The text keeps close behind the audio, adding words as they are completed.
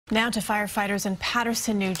Now to firefighters in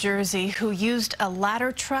Paterson, New Jersey, who used a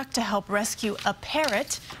ladder truck to help rescue a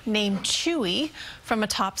parrot named Chewy from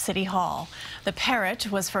atop City Hall. The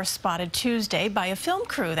parrot was first spotted Tuesday by a film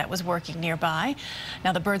crew that was working nearby.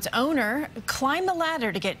 Now, the bird's owner climbed the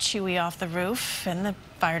ladder to get Chewy off the roof, and the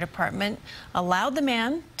fire department allowed the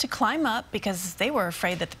man to climb up because they were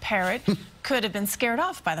afraid that the parrot could have been scared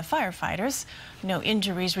off by the firefighters. No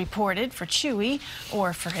injuries reported for Chewy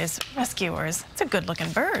or for his rescuers. It's a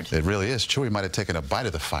good-looking bird. It really is. Chewy might have taken a bite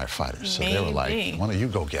of the firefighters. So Maybe. They were like, why don't you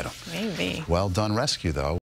go get him? Maybe. Well done rescue, though.